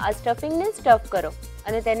કપ્સમાં આ સ્ટફિંગને સ્ટફ કરો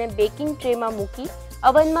અને તેને બેકિંગ ટ્રેમાં મૂકી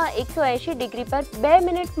અવનમાં 180 ડિગ્રી પર 2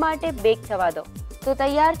 મિનિટ માટે બેક થવા દો. તો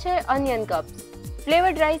તૈયાર છે ઓનિયન કપ્સ.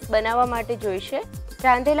 ફ્લેવર્ડ રાઈસ બનાવવા માટે જોઈશે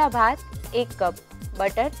રાંધેલા ભાત 1 કપ,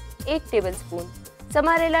 બટર 1 ટેબલસ્પૂન,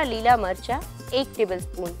 સમારેલા લીલા મરચા 1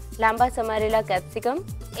 ટેબલસ્પૂન, લાંબા સમારેલા કેપ્સિકમ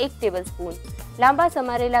 1 ટેબલસ્પૂન, લાંબા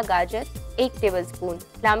સમારેલા ગાજર 1 ટેબલસ્પૂન,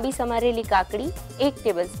 લાંબી સમારેલી કાકડી 1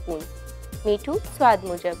 ટેબલસ્પૂન, મીઠું સ્વાદ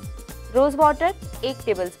મુજબ, રોઝ વોટર 1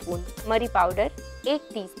 ટેબલસ્પૂન, મરી powder 1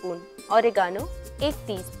 teaspoon, oregano 1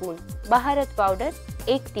 teaspoon, બહારત powder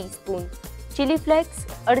 1 teaspoon, chilli flakes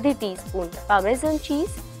અડધી teaspoon, પાર્મેઝન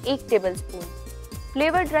cheese 1 tablespoon.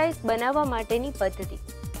 Flavoured rice બનાવવા માટેની પદ્ધતિ.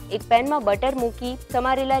 એક પેનમાં બટર મૂકી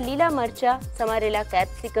સમારેલા લીલા મરચા, સમારેલા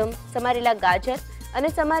કેપ્સિકમ, સમારેલા ગાજર અને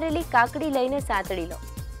સમારેલી કાકડી લઈને સાંતળી લો.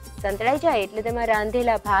 સંતળાઈ જાય એટલે તેમાં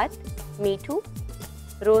રાંધેલા ભાત, મીઠું,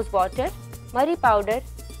 રોઝ વોટર, મરી powder,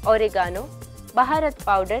 oregano, બહારત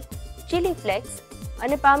powder, chilli flakes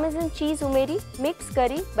અને પાર્મેઝન ચીઝ ઉમેરી મિક્સ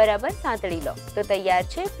કરી બરાબર સાંતળી લો. તો તૈયાર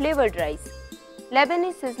છે flavoured rice.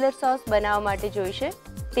 Lebanese sizzler sauce બનાવવા માટે જોઈશે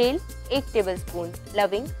તેલ 1 ટેબલસ્પૂન,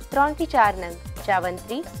 લવિંગ 3 થી 4 નંગ,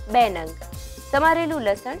 જાવંત્રી 2 નંગ, સમારેલું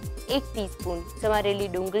લસણ 1 ટીસ્પૂન, સમારેલી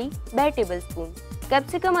ડુંગળી 2 ટેબલસ્પૂન,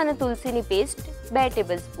 કેપ્સિકમ અને તુલસીની પેસ્ટ 2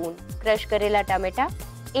 ટેબલસ્પૂન, ક્રશ કરેલા ટામેટા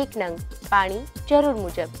 1 નંગ, પાણી જરૂર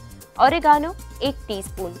મુજબ, ઓરેગાનો 1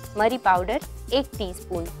 ટીસ્પૂન, મરી પાવડર 1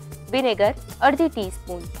 ટીસ્પૂન, વિનેગર અડધી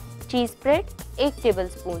ટીસ્પૂન, ચીઝ સ્પ્રેડ 1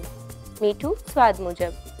 ટેબલસ્પૂન, મીઠું સ્વાદ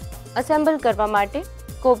મુજબ. અસેમ્બલ કરવા માટે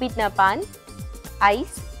કોબીજના પાન,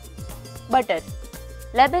 ice, butter.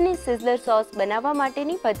 Lebanese sizzler sauce બનાવવા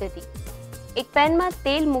માટેની પદ્ધતિ: એક પેનમાં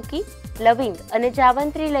તેલ મૂકી લવિંગ અને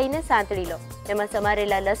જાવંત્રી લઈને સાંતળી લો. તેમાં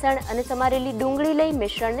સમારેલા લસણ અને સમારેલી ડુંગળી લઈ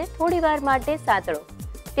મિશ્રણને થોડીવાર માટે સાંતળો.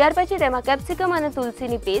 ત્યાર પછી તેમાં કેપ્સિકમ અને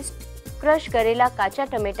તુલસીની પેસ્ટ, ક્રશ કરેલા કાચા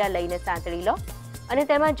ટમેટાં લઈને સાંતળી લો અને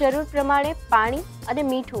તેમાં જરૂર પ્રમાણે પાણી અને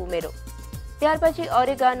મીઠું ઉમેરો. ત્યાર પછી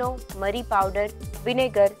ઓરેગાનો, મરી પાવડર,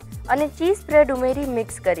 વિનેગર અને ચીઝ સ્પ્રેડ ઉમેરી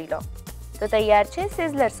મિક્સ કરી લો. તો તૈયાર છે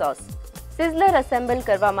સિઝલર સોસ. સિઝલર અસેમ્બલ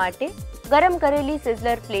કરવા માટે ગરમ કરેલી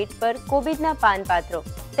સિઝલર પ્લેટ પર કોબીજના પાન પાથરો.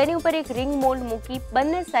 તેની ઉપર એક રિંગ મોલ્ડ મૂકી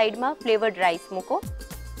બંને સાઈડમાં ફ્લેવર્ડ રાઈસ મૂકો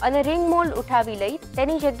અને રિંગ મોલ્ડ ઉઠાવી લઈ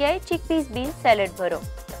તેની જગ્યાએ ચીકપીસ બીન્સ સેલેડ ભરો.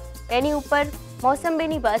 તેની ઉપર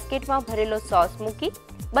મોસંબીની બાસ્કેટમાં ભરેલો સોસ મૂકી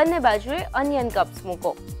બંને બાજુએ ઓનિયન કપ્સ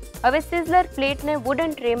મૂકો. હવે સિઝલર પ્લેટને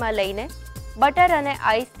વુડન ટ્રેમાં લઈને બટર અને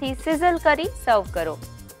આઈસથી સિઝલ કરી સર્વ કરો.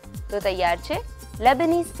 તો તૈયાર છે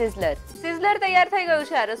લેબનીઝ સિઝલર. સિઝલર તૈયાર થઈ ગયું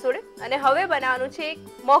છે આ રસોડે અને હવે બનાવવાનું છે એક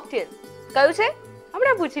મોકટેલ. કયું છે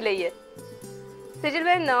હમણાં પૂછી લઈએ.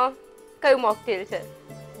 સેજલબેન, કયું મોકટેલ છે?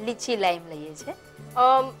 લીચી લાઈમ લઈએ છે.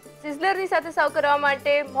 સિઝલરની સાથે સર્વ કરવા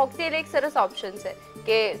માટે મોકટેલ એક સરસ ઓપ્શન છે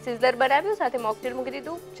કે સિઝલર બનાવ્યું સાથે મોકટેલ મૂકી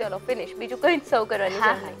દીધું, ચલો ફિનિશ, બીજું કંઈ જ સર્વ કરવાની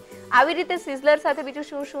જરૂર નહીં. આવી રીતે સિઝલર સાથે બીજું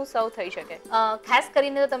શું શું સર્વ થઈ શકે? ખાસ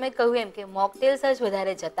કરીને તો તમે કહ્યું એમ કે મોકટેલ્સ જ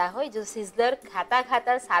વધારે જતા હોય. જો સિઝલર ખાતા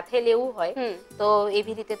ખાતા સાથે લેવું હોય તો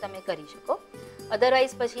એવી રીતે તમે કરી શકો.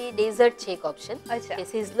 અધરવાઇઝ પછી ડેઝર્ટ છે એક ઓપ્શન કે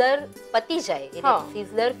સિઝલર પતી જાય એટલે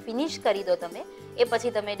સિઝલર ફિનિશ કરી દો તમે, એ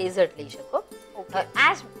પછી તમે ડેઝર્ટ લઈ શકો. આ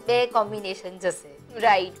જ બે કોમ્બિનેશન જશે.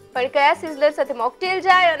 રાઈટ, પણ કયા સિઝલર સાથે મોકટેલ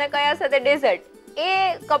જાય અને કયા સાથે ડેઝર્ટ, એ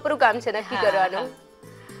કપરું કામ છે નક્કી કરવાનું.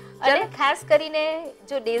 અને ખાસ કરીને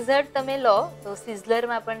જો ડેઝર્ટ તમે લો તો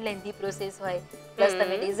સિઝલરમાં પણ લેન્ધી પ્રોસેસ હોય, પ્લસ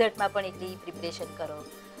તમે ડેઝર્ટમાં પણ એટલી પ્રિપરેશન કરો.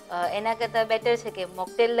 એના કરતાં બેટર છે કે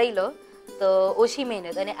મોકટેલ લઈ લો તો ઓછી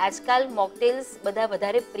મહેનત. અને આજકાલ મોકટેલ્સ બધા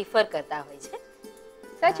વધારે પ્રિફર કરતા હોય છે.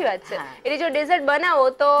 સાચી વાત છે. એટલે જો ડેઝર્ટ બનાવો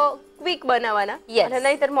તો ક્વિક બનાવવાના અને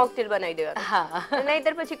નહીતર મોકટેલ બનાવી દેવાના,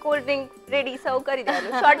 નહીતર પછી કોલ્ડ ડ્રિંક રેડી સર્વ કરી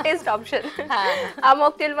દેવાનું. Shortest option. આ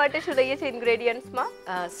મોકટેલ માટે શું લઈએ છે ઇન્ગ્રેડિયન્ટ્સમાં?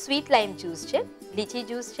 સ્વીટ લાઈમ જ્યુસ છે, લીચી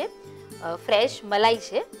જ્યુસ છે, ફ્રેશ મલાઈ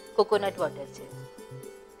છે, કોકોનટ વોટર છે.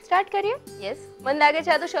 સ્ટાર્ટ કરીએ? યસ. મને લાગે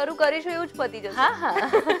છે આ તો શરૂ કરીશું એવું જ પતી જશે. હા.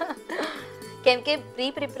 કેમ કે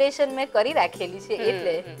પ્રી પ્રિપરેશન મેં કરી રાખેલી છે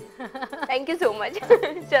એટલે. Thank you so much.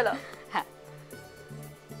 ચલો. હા.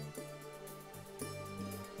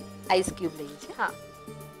 આઈસ ક્યુબ લઈએ છે. હા.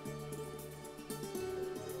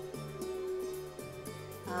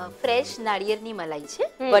 ફ્રેશ નાળિયેરની મલાઈ છે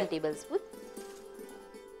 1 ટેબલસ્પૂન.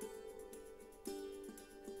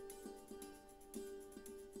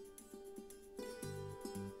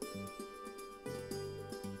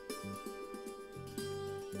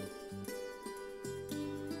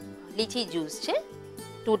 લીચી જ્યુસ છે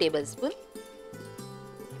 2 ટેબલસ્પૂન.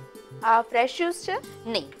 આ ફ્રેશ જ્યુસ છે?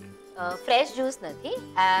 નહીં, ફ્રેશ જ્યુસ નથી.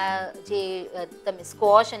 આ જે તમે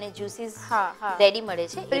સ્ક્વોશ અને જ્યુસીસ રેડી મળે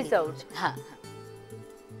છે પ્રિઝર્વડ. હા.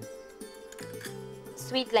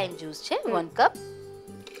 સ્વીટ લાઈમ જ્યુસ છે 1 કપ.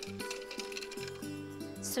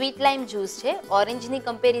 સ્વીટ લાઈમ જ્યુસ છે. ઓરેન્જની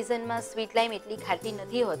કમ્પેરિઝનમાં સ્વીટ લાઈમ એટલી ખાટી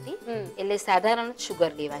નથી હોતી, એટલે સાધારણ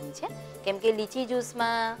શુગર લેવાની છે કેમ કે લીચી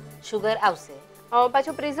જ્યુસમાં શુગર આવશે.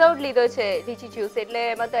 પાછું પ્રિઝર્વડ લીધો છે લીચી જ્યુસ એટલે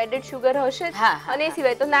એમાં તો એડેડ શુગર હશે જ. અને એ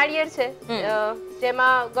સિવાય તો નાળિયેર છે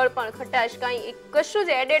જેમાં ગળપણ, ખટાશ કાંઈ કશું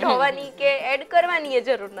જ એડેડ હોવાની કે એડ કરવાની એ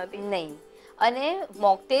જરૂર નથી. નહીં. અને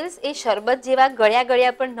મોકટેલ્સ એ શરબત જેવા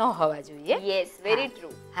ગળ્યા પણ ન હોવા જોઈએ. Yes, very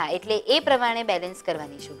true. હા, એટલે એ પ્રમાણે બેલેન્સ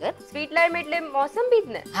કરવાની શુગર. સ્વીટ લાઈમ એટલે મોસંબી જ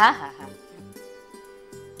ને? હા.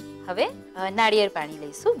 હવે નાળિયેર પાણી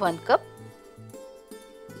લઈશું 1 કપ.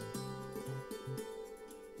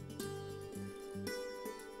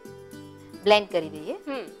 બ્લેન્ડ કરી દઈએ.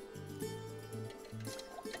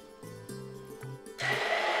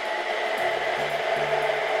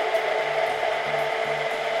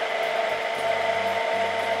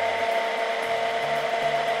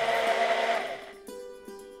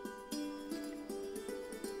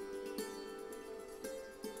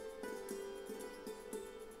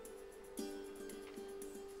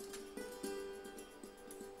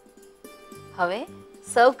 હવે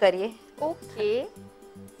સર્વ કરીએ. ઓકે.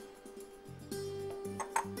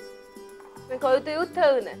 મેં કહ્યું તો એવું જ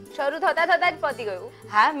થયું ને, શરૂ થતા જ પતી ગયું.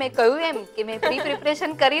 હા, મેં કહ્યું એમ કે મેં પ્રી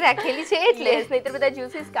પ્રિપરેશન કરી રાખેલી છે એટલે. નહીતર બધા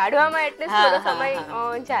જ્યુસીસ કાઢવામાં એટલે થોડો સમય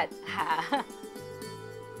જાત. હા.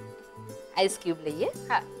 આઈસ ક્યુબ લઈએ.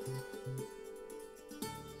 હા.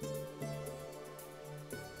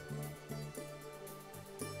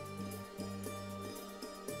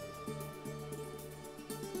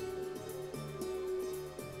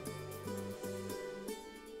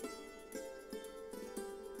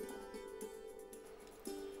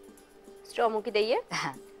 સ્ટ્રો મૂકી દઈએ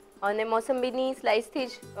હા અને મોસંબીની સ્લાઇસથી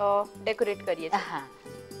જ ડેકોરેટ કરીએ છીએ. હા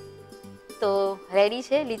તો રેડી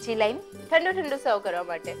છે લીચી લાઈમ ઠંડુ ઠંડુ સર્વ કરવા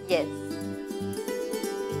માટે. યસ.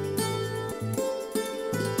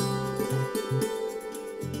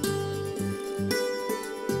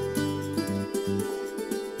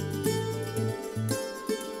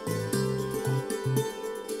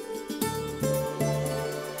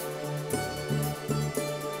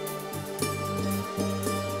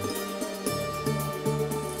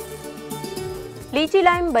 લીચી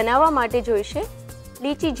લાઈમ બનાવવા માટે જોઈશે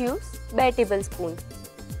લીચી જ્યુસ 2 ટેબલસ્પૂન,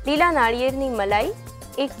 લીલા નાળિયેરની મલાઈ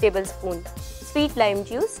 1 tablespoon, sweet lime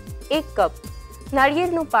juice 1 cup,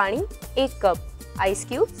 નાળિયેરનું પાણી 1 કપ, આઈસ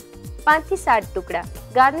ક્યુબ્સ 5 થી 7 ટુકડા.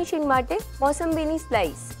 ગાર્નિશિંગ માટે મોસંબીની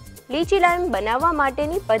સ્લાઇસ. લીચી લાઈમ બનાવવા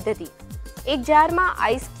માટેની પદ્ધતિ: એક જારમાં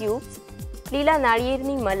આઈસ ક્યુબ્સ, લીલા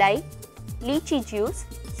નાળિયેરની મલાઈ, લીચી જ્યુસ,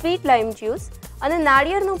 સ્વીટ લાઈમ જ્યુસ અને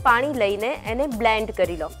નાળિયેરનું પાણી લઈને એને બ્લેન્ડ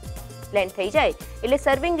કરી લો. બ્લેન્ડ થઈ જાય એટલે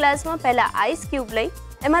સર્વિંગ ગ્લાસમાં પહેલાં આઈસ ક્યુબ લઈ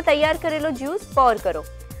એમાં તૈયાર કરેલો જ્યુસ પોર કરો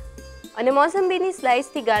અને મોસંબીની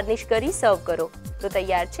સ્લાઇસથી ગાર્નિશ કરી સર્વ કરો તો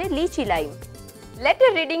તૈયાર છે લીચી લાઈમ. Letter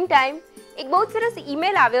reading time. એક બહુ જ સરસ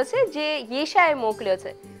ઈમેલ આવ્યો છે જે યેશાએ મોકલ્યો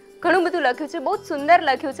છે. ઘણું બધું લખ્યું છે, બહુ જ સુંદર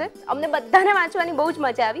લખ્યું છે. અમને બધાને વાંચવાની બહુ જ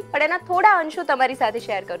મજા આવી, પણ એના થોડા અંશો તમારી સાથે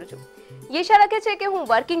શેર કરું છું. યેશા લખે છે કે હું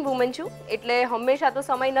વર્કિંગ વુમન છું, એટલે હંમેશા તો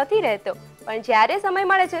સમય નથી રહેતો, પણ જ્યારે સમય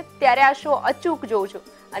મળે છે ત્યારે આ શો અચૂક જોઉં છું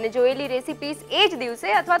અને જોયેલી રેસિપીસ એ જ દિવસે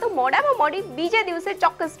અથવા તો મોડામાં મોડી બીજે દિવસે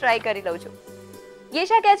ચોક્કસ ટ્રાય કરી લઉં છું.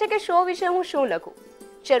 યેશા કહે છે કે શો વિશે હું શું લખું.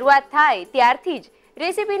 શરૂઆત થાય ત્યારથી જ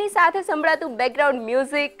રેસિપીની સાથે સંભળાતું બેકગ્રાઉન્ડ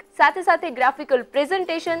મ્યુઝિક, સાથે સાથે ગ્રાફિકલ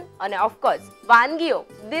પ્રેઝન્ટેશન અને ઓફકોર્સ વાનગીઓ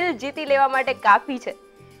દિલ જીતી લેવા માટે કાફી છે.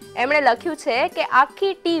 એમણે લખ્યું છે કે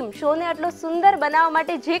આખી ટીમ શોને આટલો સુંદર બનાવવા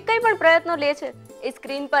માટે જે કંઈ પણ પ્રયત્નો લે છે એ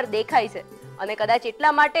સ્ક્રીન પર દેખાય છે અને કદાચ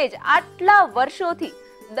એટલા માટે જ આટલા વર્ષોથી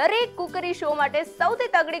દરેક કુકરી શો માટે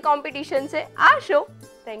સૌથી તગડી કોમ્પિટિશન છે આ show.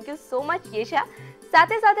 Thank you so much યેશા.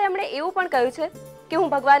 સાથે સાથે એમણે એવું પણ કહ્યું છે કે હું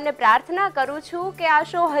ભગવાનને પ્રાર્થના કરું છું કે આ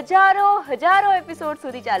શો હજારો એપિસોડ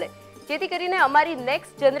સુધી ચાલે, જેથી કરીને અમારી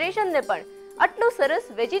નેક્સ્ટ જનરેશનને પણ આટલું સરસ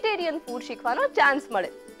વેજીટેરિયન ફૂડ શીખવાનો ચાન્સ મળે.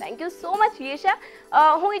 Thank you so much યેશા.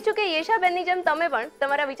 હું ઈચ્છું કે યેશાબેનની જેમ તમે પણ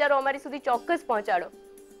તમારા વિચારો અમારી સુધી ચોક્કસ પહોંચાડો.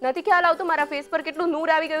 નથી ખ્યાલ આવતું મારા ફેસ પર કેટલું નૂર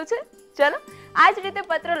આવી ગયું છે. ચલો આ જ રીતે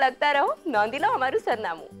પત્ર લખતા રહો. નોંધી લો અમારું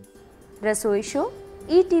સરનામું: રસોઈ શો,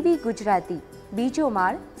 ETV ગુજરાતી, બીજો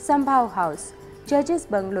માળ, સંભાવ હાઉસ, જજીસ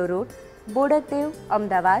બંગલો રોડ, બોડકદેવ,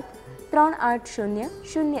 અમદાવાદ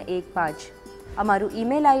 380015. અમારું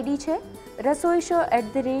ઈમેલ આઈડી છે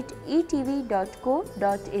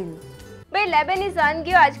rasoishow@etv.co.in. ભાઈ લેબેનીઝ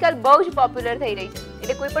વાનગીઓ આજકાલ બહુ જ પોપ્યુલર થઈ રહી છે,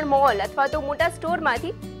 એટલે કોઈ પણ મોલ અથવા તો મોટા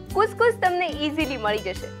સ્ટોરમાંથી કુસકુસ તમને ઇઝીલી મળી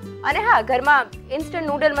જશે. અને હા, ઘરમાં ઇન્સ્ટન્ટ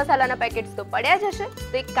નૂડલ મસાલાના પેકેટ્સ તો પડ્યા જ હશે,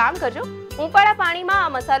 તો એક કામ કરજો, ઉંફાળા પાણીમાં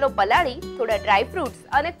આ મસાલો પલાળી થોડા ડ્રાય ફ્રૂટ્સ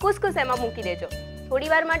અને કુસકુસ એમાં મૂકી દેજો.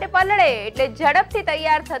 થોડી વાર માટે પલળે એટલે ઝડપથી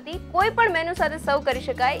તૈયાર થતી કોઈ પણ મેનુ સાથે સર્વ કરી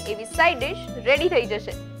શકાય એવી સાઈડ ડિશ રેડી થઈ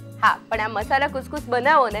જશે. હા, પણ આ મસાલા કુસકુસ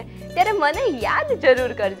બનાવો ને ત્યારે મને યાદ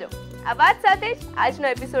જરૂર કરજો. આ વાત સાથે જ આજનો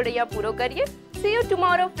એપિસોડ અહીંયા પૂરો કરીએ. C you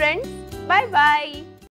tomorrow friends. Bye bye.